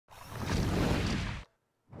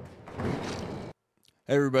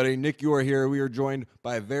Hey everybody, Nick Yor here. We are joined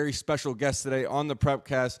by a very special guest today on the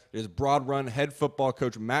Prepcast. It is Broad Run head football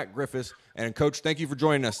coach Matt Griffis. And Coach, thank you for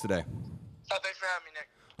joining us today. Oh, thanks for having me, Nick.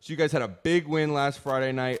 So you guys had a big win last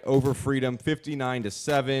Friday night over Freedom,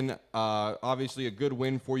 59-7. Obviously a good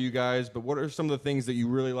win for you guys, but what are some of the things that you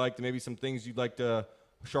really liked and maybe some things you'd like to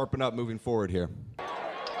sharpen up moving forward here? I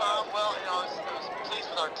was pleased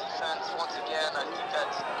with our defense once again. I think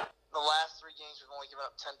that the last three games we've only given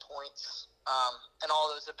up 10 points, and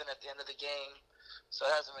all those have been at the end of the game. So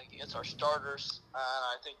it hasn't been against our starters. And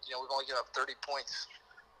I think, we've only given up 30 points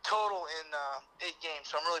total in 8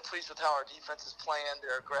 games. So I'm really pleased with how our defense is playing,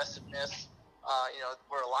 their aggressiveness.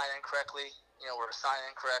 We're aligning correctly. We're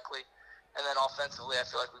assigning correctly. And then offensively, I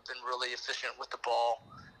feel like we've been really efficient with the ball.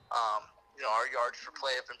 Our yards per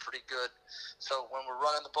play have been pretty good. So when we're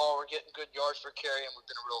running the ball, we're getting good yards per carry, and we've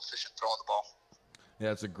been real efficient throwing the ball. Yeah,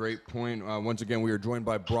 that's a great point. Once again, we are joined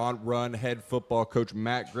by Broad Run head football coach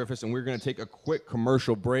Matt Griffis, and we're going to take a quick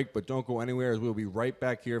commercial break, but don't go anywhere as we'll be right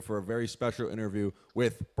back here for a very special interview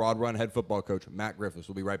with Broad Run head football coach Matt Griffis.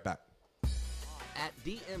 We'll be right back. At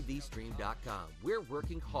DMVstream.com, we're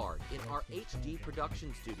working hard in our HD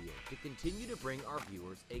production studio to continue to bring our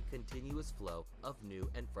viewers a continuous flow of new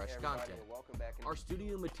and fresh content. Our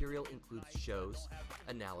studio material includes shows,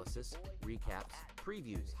 analysis, recaps,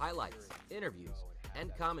 previews, highlights, interviews,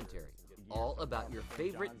 and commentary, all about your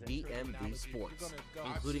favorite DMV sports,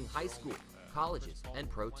 including high school, colleges, and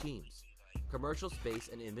pro teams. Commercial space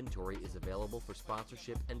and inventory is available for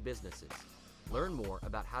sponsorship and businesses. Learn more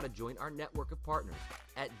about how to join our network of partners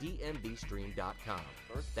at dmvstream.com.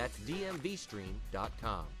 That's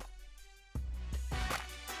dmvstream.com.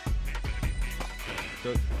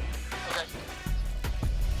 Coach. Okay.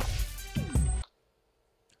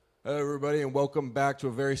 Hello, everybody, and welcome back to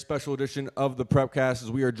a very special edition of the Prepcast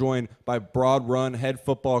as we are joined by Broad Run head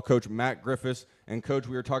football coach Matt Griffis. And, Coach,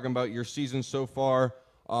 we are talking about your season so far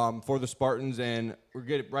for the Spartans, and we're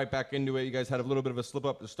getting right back into it. You guys had a little bit of a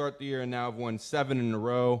slip-up to start the year and now have won 7 in a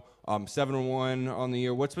row, 7-1 on the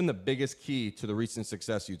year. What's been the biggest key to the recent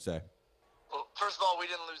success, you'd say? Well, first of all, we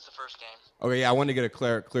didn't lose the first game. Okay, yeah, I wanted to get a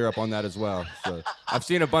clear up on that as well. So I've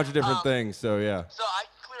seen a bunch of different things, so yeah. So I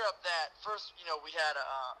can clear up that. First, we had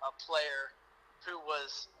a player who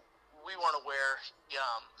we weren't aware,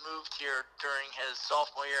 moved here during his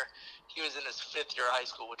sophomore year. He was in his 5th year of high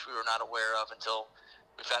school, which we were not aware of until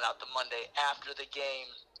we found out the Monday after the game,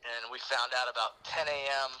 and we found out about 10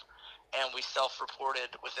 a.m., and we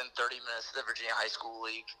self-reported within 30 minutes to the Virginia High School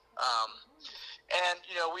League.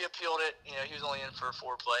 We appealed it. He was only in for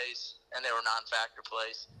 4 plays, and they were non-factor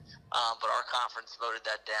plays. But our conference voted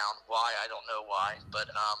that down. Why? I don't know why.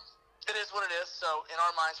 But it is what it is. So in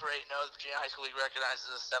our minds, we're 8-0. The Virginia High School League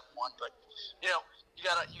recognizes us 7-1. But, you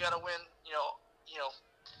gotta win,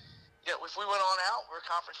 if we went on out, we're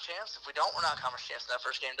conference champs. If we don't, we're not conference champs. That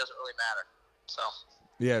first game doesn't really matter. So.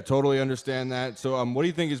 Yeah, totally understand that. So what do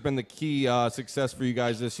you think has been the key success for you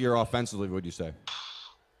guys this year offensively, would you say?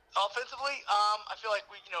 Offensively, I feel like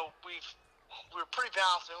we're pretty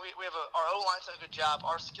balanced. I mean, we have our O-line's done a good job.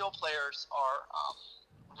 Our skill players are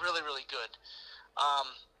really, really good.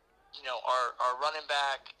 Our running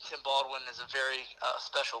back, Tim Baldwin, is a very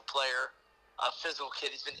special player. A physical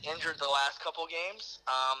kid. He's been injured the last couple games,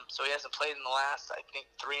 so he hasn't played in the last, I think,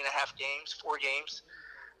 4 games.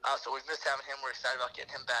 So we've missed having him. We're excited about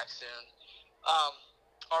getting him back soon.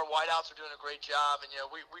 Our wideouts are doing a great job, and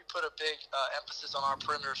we put a big emphasis on our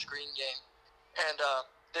perimeter screen game, and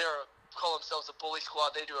they call themselves a bully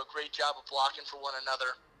squad. They do a great job of blocking for one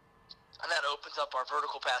another, and that opens up our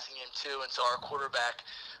vertical passing game too. And so our quarterback,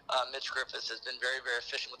 Mitch Griffis, has been very, very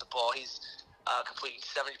efficient with the ball. He's completing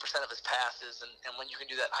 70% of his passes, and when you can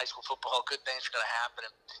do that in high school football, good things are going to happen.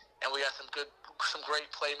 And we got some great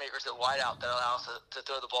playmakers at wideout that allow us to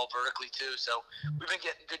throw the ball vertically too. So we've been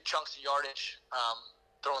getting good chunks of yardage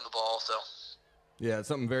throwing the ball. So. Yeah, it's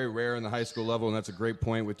something very rare in the high school level, and that's a great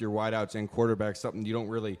point with your wideouts and quarterbacks, something you don't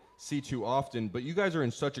really see too often. But you guys are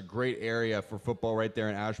in such a great area for football right there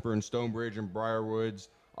in Ashburn, Stonebridge, and Briarwoods.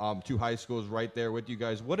 2 high schools right there with you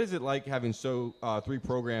guys. What is it like having 3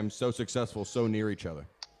 programs so successful, so near each other?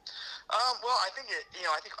 Well, I think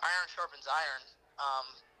I think iron sharpens iron,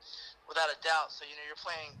 without a doubt. So you're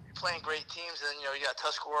playing great teams, and you got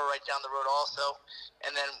Tuscarora right down the road also,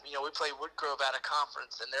 and then we play Woodgrove out of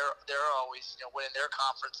conference, and they're always winning their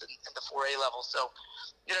conference in the 4A level. So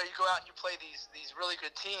you go out and you play these really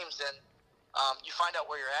good teams, and you find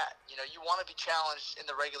out where you're at. You want to be challenged in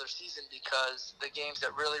the regular season because the games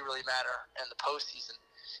that really, really matter in the postseason.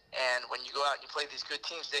 And when you go out and you play these good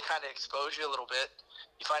teams, they kind of expose you a little bit.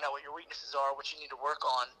 You find out what your weaknesses are, what you need to work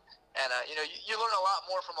on. And, you learn a lot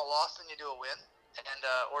more from a loss than you do a win. and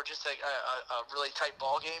or just a really tight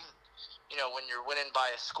ball game. When you're winning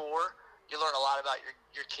by a score, you learn a lot about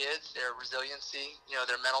your kids, their resiliency,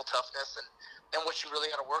 their mental toughness, and what you really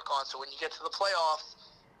got to work on. So when you get to the playoffs,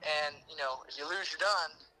 and if you lose, you're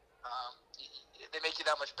done. They make you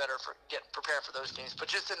that much better for preparing for those games.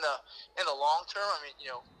 But just in the long term, I mean,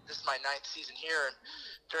 this is my 9th season here, and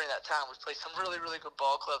during that time, we've played some really, really good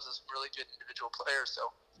ball clubs and some really good individual players.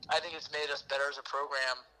 So I think it's made us better as a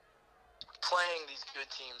program playing these good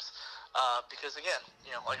teams. Because again,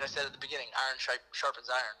 like I said at the beginning, iron sharpens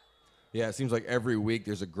iron. Yeah, it seems like every week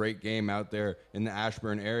there's a great game out there in the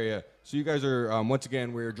Ashburn area. So you guys are, once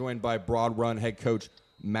again, we're joined by Broad Run head coach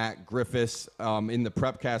Matt Griffis in the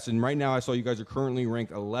Prepcast. And right now I saw you guys are currently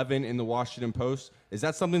ranked 11 in the Washington Post. Is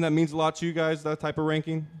that something that means a lot to you guys, that type of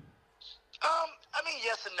ranking? I mean,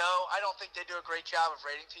 yes and no. I don't think they do a great job of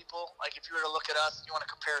rating people. Like, if you were to look at us, you want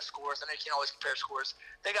to compare scores. I know you can't always compare scores.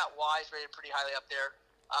 They got Wise rated pretty highly up there.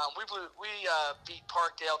 We beat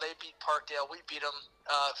Parkdale. They beat Parkdale. We beat them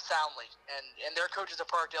soundly. And their coaches at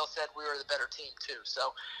Parkdale said we were the better team, too.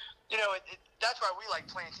 So, that's why we like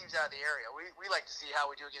playing teams out of the area. We like to see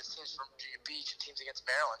how we do against teams from Virginia Beach and teams against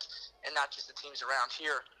Maryland, and not just the teams around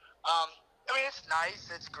here. I mean, it's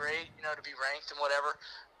nice. It's great, to be ranked and whatever.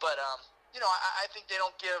 But, I think I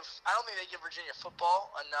don't think they give Virginia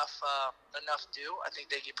football enough due. I think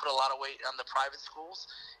they put a lot of weight on the private schools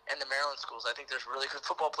and the Maryland schools. I think there's really good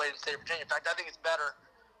football played in the state of Virginia. In fact, I think it's better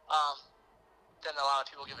than a lot of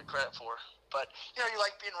people give it credit for. But, you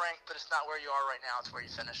like being ranked, but it's not where you are right now. It's where you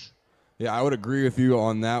finish. Yeah, I would agree with you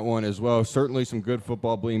on that one as well. Certainly some good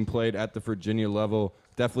football being played at the Virginia level.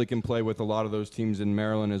 Definitely can play with a lot of those teams in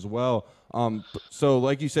Maryland as well. So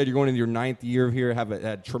like you said, you're going into your 9th year here, have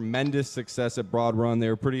had tremendous success at Broad Run. They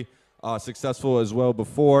were pretty successful as well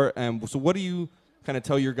before. And so what do you kind of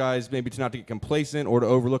tell your guys maybe to not to get complacent or to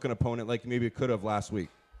overlook an opponent like maybe it could have last week?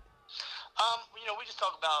 We just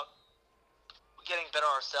talk about getting better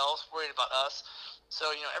ourselves, worried about us.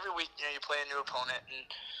 So, every week, you play a new opponent, and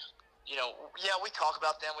we talk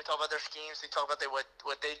about them. We talk about their schemes. We talk about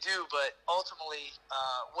what they do. But ultimately,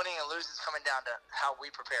 winning and losing is coming down to how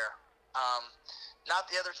we prepare. Not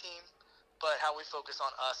the other team, but how we focus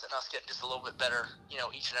on us and us getting just a little bit better,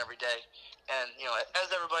 each and every day. And,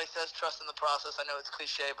 as everybody says, trust in the process. I know it's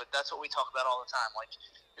cliche, but that's what we talk about all the time. Like,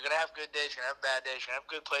 you're going to have good days, you're going to have bad days, you're going to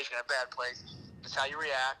have good plays, you're going to have bad plays. It's how you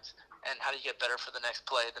react and how do you get better for the next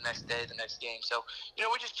play, the next day, the next game. So,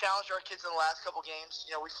 we just challenged our kids in the last couple games.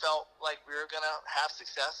 We felt like we were going to have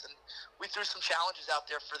success, and we threw some challenges out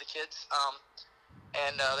there for the kids,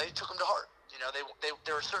 and they took them to heart.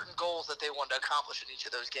 There were certain goals that they wanted to accomplish in each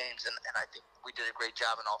of those games, and I think we did a great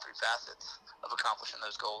job in all 3 facets of accomplishing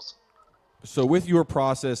those goals. So with your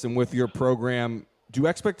process and with your program, do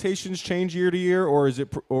expectations change year to year, or is it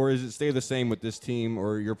stay the same with this team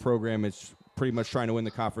or your program? It's pretty much trying to win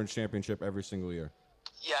the conference championship every single year.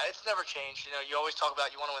 Yeah, it's never changed. You always talk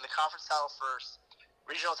about you want to win the conference title first,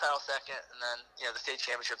 regional title second, and then the state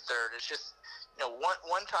championship third. It's just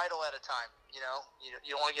one title at a time. You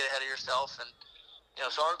don't want to get ahead of yourself, and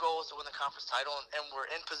so our goal is to win the conference title, and we're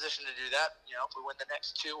in position to do that. If we win the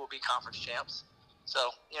next 2, we'll be conference champs.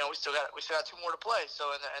 So we still got 2 more to play.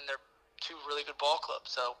 So and they're 2 really good ball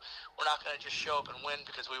clubs. So we're not going to just show up and win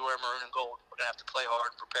because we wear maroon and gold. We're going to have to play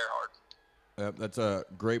hard and prepare hard. That's a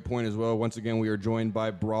great point as well. Once again, we are joined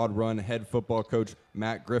by Broad Run head football coach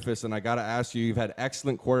Matt Griffis, and I got to ask you, you've had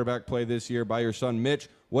excellent quarterback play this year by your son Mitch.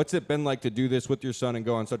 What's it been like to do this with your son and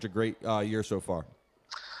go on such a great year so far?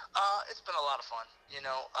 It's been a lot of fun.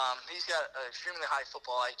 He's got an extremely high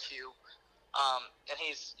football IQ, and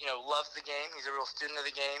he's loves the game. He's a real student of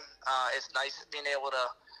the game. It's nice being able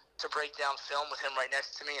to break down film with him right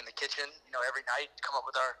next to me in the kitchen. Every night, come up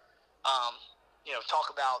with our talk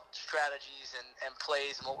about strategies and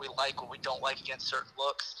plays and what we like, what we don't like against certain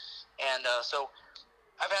looks. And so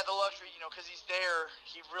I've had the luxury, because he's there,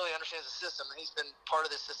 he really understands the system, and he's been part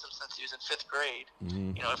of the system since he was in 5th grade,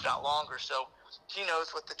 if not longer. So he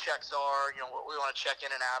knows what the checks are, what we want to check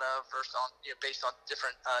in and out of based on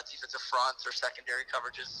different defensive fronts or secondary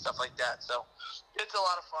coverages and stuff like that. So it's a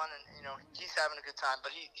lot of fun, and, he's having a good time,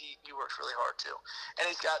 but he works really hard too. And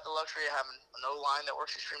he's got the luxury of having an O-line that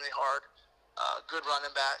works extremely hard, good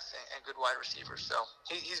running backs, and good wide receivers. So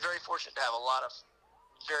he's very fortunate to have a lot of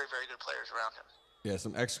very, very good players around him. Yeah,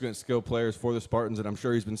 some excellent skill players for the Spartans, and I'm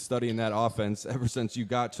sure he's been studying that offense ever since you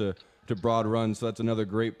got to Broad Run, so that's another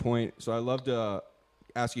great point. So I'd love to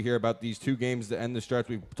ask you here about these 2 games to end the stretch.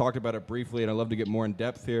 We've talked about it briefly, and I'd love to get more in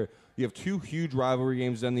depth here. You have 2 huge rivalry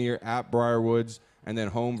games to end the year at Briarwoods and then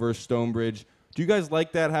home versus Stonebridge. Do you guys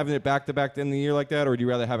like that, having it back-to-back to end the year like that, or do you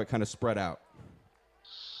rather have it kind of spread out?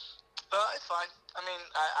 It's fine.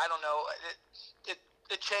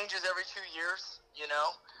 it changes every 2 years, you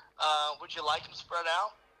know. Would you like them spread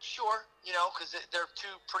out? Sure, you know, because they're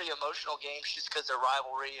two pretty emotional games just because they're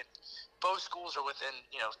rivalry, and both schools are within,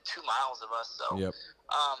 2 miles of us. So, Yep.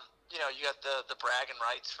 you know, you got the bragging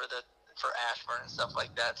rights for Ashburn and stuff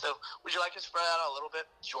like that. So, would you like to spread out a little bit?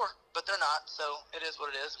 Sure, but they're not. So, it is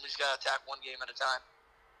what it is, and we just got to attack one game at a time.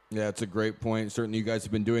 Yeah, it's a great point. Certainly you guys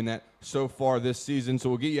have been doing that so far this season. So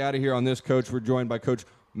we'll get you out of here on this, Coach. We're joined by Coach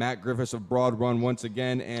Matt Griffis of Broad Run once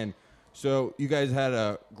again. And so you guys had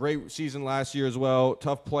a great season last year as well.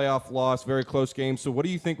 Tough playoff loss, very close game. So what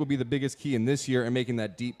do you think will be the biggest key in this year in making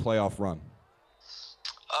that deep playoff run?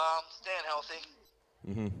 Staying healthy.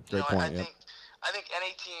 Great point, I think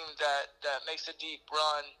any team that makes a deep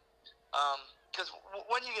run, because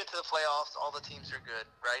when you get to the playoffs, all the teams are good,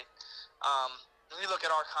 right? When you look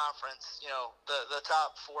at our conference, you know, the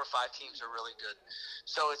top 4 or 5 teams are really good.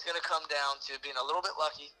 So it's going to come down to being a little bit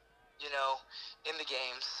lucky, you know, in the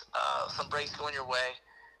games, some breaks going your way,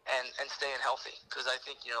 and staying healthy. Because I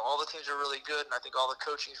think, you know, all the teams are really good, and I think all the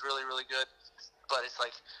coaching is really, really good. But it's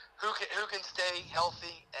like, who can stay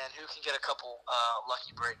healthy and who can get a couple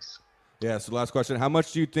lucky breaks? Yeah, so last question. How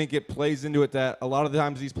much do you think it plays into it that a lot of the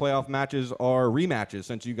times these playoff matches are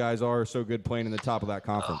rematches since you guys are so good playing in the top of that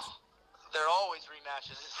conference? They're always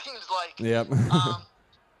rematches, it seems like. Yep.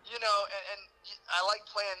 You know, and I like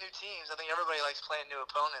playing new teams. I think everybody likes playing new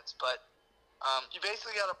opponents, but you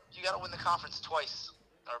basically gotta win the conference twice,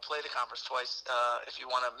 or play the conference twice, if you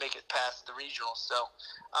want to make it past the regionals. So,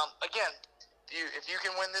 again, if you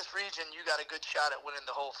can win this region, you got a good shot at winning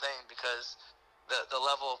the whole thing, because the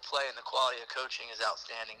level of play and the quality of coaching is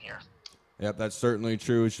outstanding here. Yep, that's certainly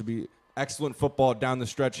true. It should be excellent football down the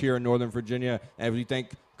stretch here in Northern Virginia. And we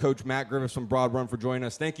thank Coach Matt Griffis from Broad Run for joining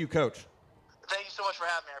us. Thank you, Coach. Thank you so much for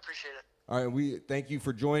having me. I appreciate it. All right, we thank you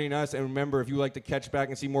for joining us. And remember, if you like to catch back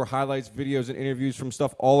and see more highlights, videos, and interviews from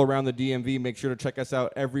stuff all around the DMV, make sure to check us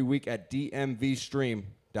out every week at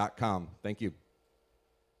dmvstream.com. Thank you.